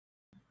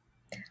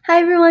Hi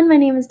everyone, my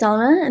name is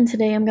Donna, and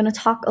today I'm going to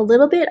talk a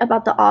little bit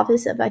about the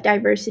Office of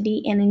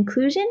Diversity and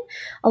Inclusion,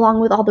 along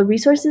with all the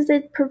resources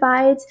it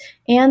provides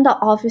and the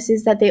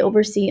offices that they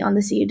oversee on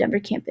the CU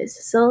Denver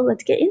campus. So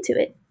let's get into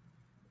it.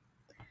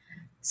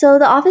 So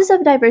the Office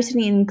of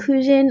Diversity and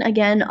Inclusion,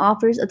 again,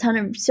 offers a ton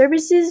of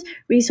services,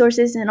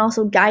 resources, and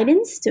also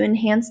guidance to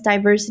enhance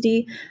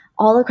diversity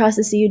all across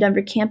the CU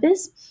Denver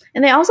campus.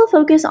 And they also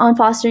focus on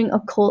fostering a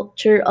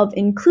culture of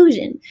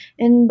inclusion.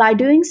 And by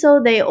doing so,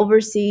 they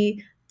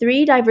oversee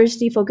three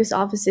diversity-focused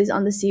offices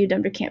on the CU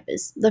Denver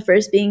campus. The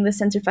first being the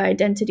Center for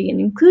Identity and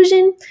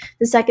Inclusion,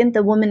 the second,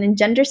 the Women and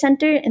Gender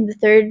Center, and the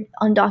third,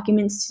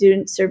 Undocumented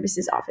Student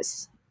Services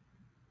Office.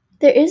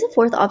 There is a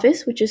fourth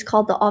office, which is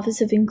called the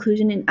Office of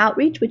Inclusion and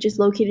Outreach, which is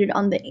located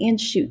on the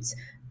Anschutz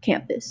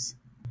campus.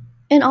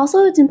 And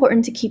also, it's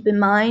important to keep in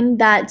mind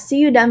that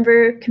CU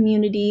Denver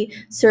community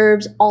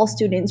serves all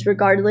students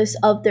regardless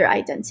of their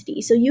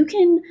identity. So you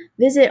can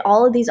visit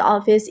all of these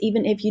offices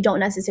even if you don't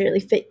necessarily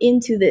fit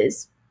into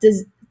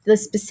the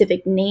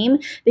specific name,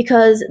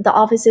 because the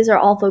offices are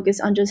all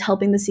focused on just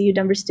helping the CU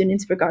Denver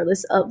students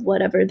regardless of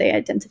whatever they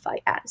identify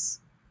as.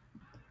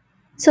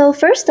 So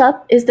first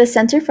up is the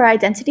Center for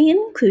Identity and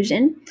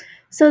Inclusion.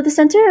 So the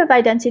Center of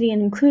Identity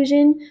and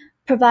Inclusion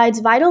provides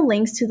vital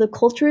links to the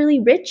culturally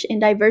rich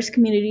and diverse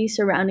community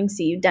surrounding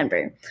CU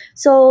Denver.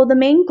 So the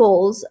main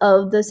goals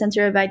of the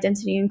Center of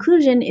Identity and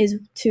Inclusion is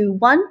to,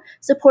 one,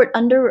 support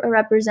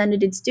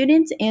underrepresented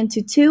students, and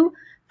to, two,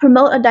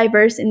 promote a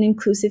diverse and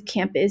inclusive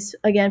campus,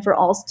 again, for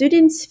all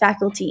students,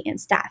 faculty, and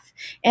staff.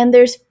 And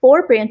there's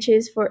four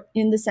branches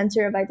in the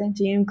Center of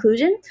Identity and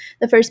Inclusion.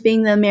 The first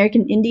being the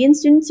American Indian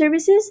Student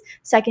Services,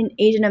 second,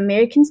 Asian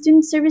American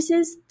Student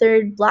Services,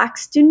 third, Black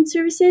Student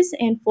Services,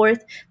 and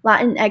fourth,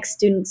 Latinx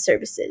Student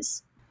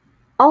Services.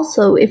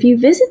 Also, if you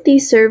visit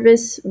these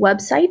service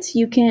websites,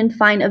 you can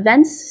find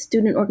events,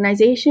 student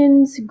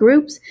organizations,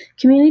 groups,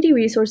 community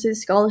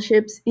resources,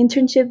 scholarships,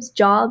 internships,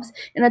 jobs,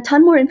 and a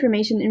ton more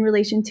information in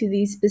relation to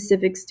these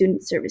specific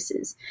student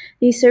services.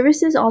 These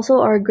services also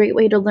are a great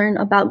way to learn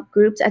about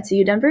groups at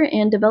CU Denver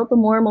and develop a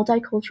more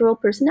multicultural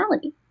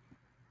personality.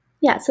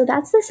 Yeah, so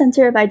that's the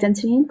Center of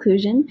Identity and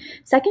Inclusion.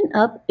 Second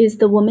up is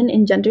the Women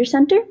and Gender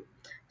Center.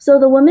 So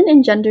the Women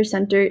and Gender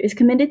Center is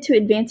committed to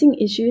advancing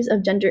issues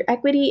of gender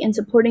equity and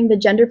supporting the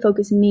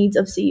gender-focused needs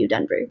of CU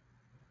Denver.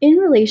 In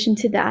relation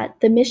to that,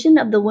 the mission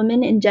of the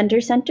Women and Gender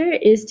Center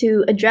is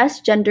to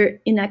address gender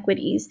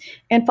inequities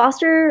and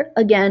foster,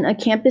 again, a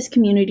campus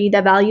community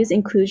that values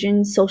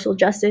inclusion, social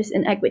justice,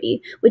 and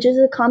equity, which is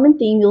a common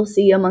theme you'll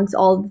see amongst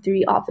all the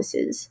three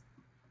offices.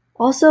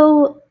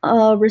 Also,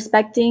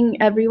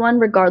 respecting everyone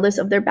regardless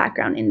of their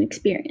background and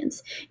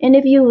experience. And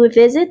if you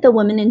visit the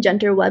Women and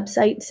Gender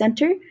website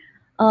center,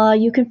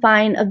 you can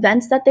find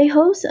events that they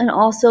host and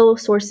also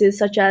sources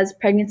such as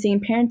pregnancy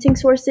and parenting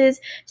sources,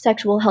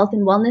 sexual health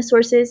and wellness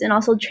sources, and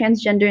also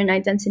transgender and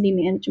identity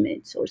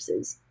management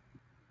sources.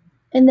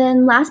 And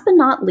then last but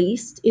not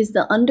least is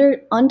the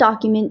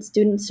Undocumented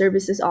Student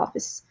Services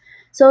Office.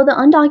 So the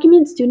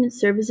Undocumented Student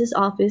Services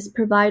Office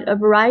provide a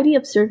variety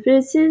of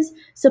services,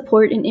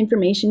 support, and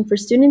information for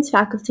students,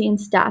 faculty,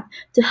 and staff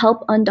to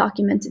help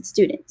undocumented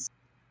students.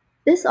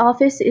 This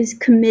office is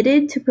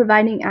committed to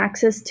providing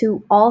access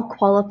to all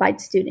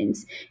qualified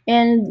students.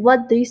 And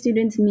what these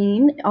students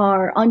mean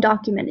are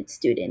undocumented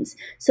students.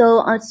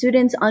 So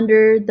students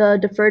under the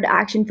Deferred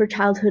Action for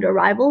Childhood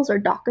Arrivals, or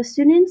DACA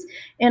students,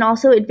 and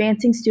also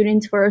advancing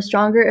students for a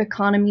stronger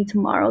economy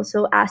tomorrow,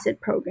 so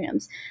ASSET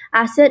programs.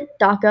 ASSET,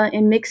 DACA,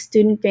 and mixed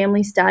student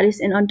family status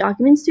and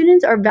undocumented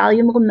students are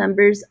valuable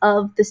members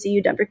of the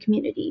CU Denver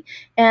community.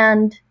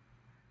 And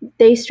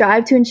they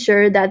strive to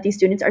ensure that these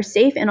students are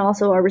safe and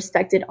also are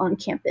respected on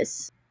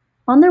campus.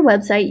 On their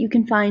website, you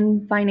can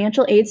find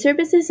financial aid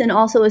services and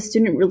also a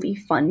student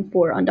relief fund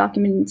for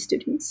undocumented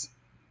students.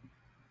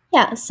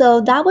 Yeah, so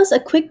that was a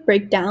quick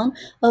breakdown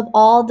of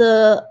all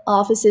the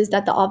offices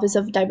that the Office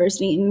of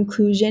Diversity and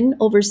Inclusion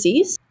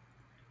oversees.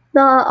 The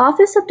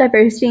Office of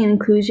Diversity and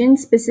Inclusion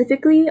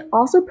specifically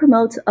also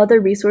promotes other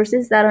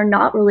resources that are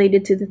not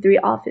related to the three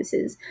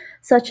offices,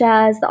 such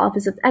as the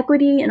Office of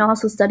Equity and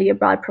also study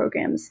abroad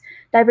programs.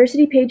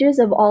 Diversity pages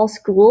of all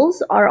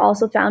schools are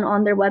also found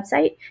on their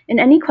website, and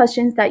any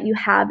questions that you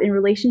have in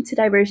relation to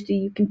diversity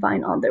you can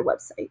find on their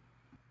website.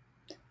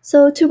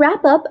 So to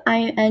wrap up,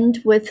 I end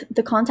with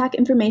the contact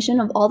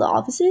information of all the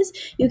offices.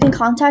 You can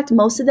contact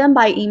most of them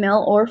by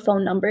email or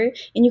phone number,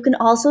 and you can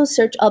also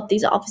search up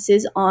these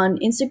offices on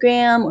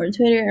Instagram or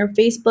Twitter or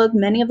Facebook.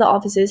 Many of the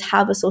offices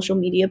have a social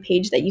media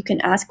page that you can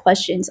ask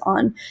questions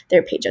on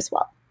their page as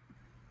well.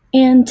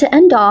 And to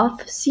end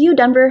off, CU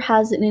Denver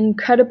has an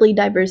incredibly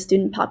diverse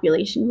student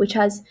population, which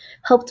has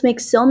helped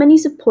make so many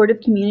supportive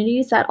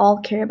communities that all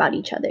care about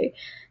each other.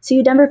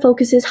 CU Denver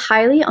focuses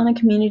highly on a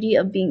community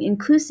of being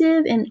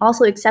inclusive and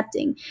also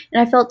accepting,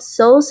 and I felt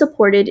so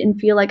supported and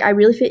feel like I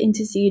really fit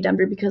into CU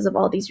Denver because of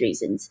all these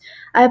reasons.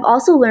 I have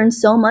also learned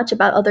so much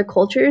about other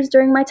cultures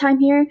during my time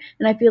here,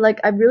 and I feel like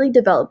I've really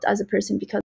developed as a person because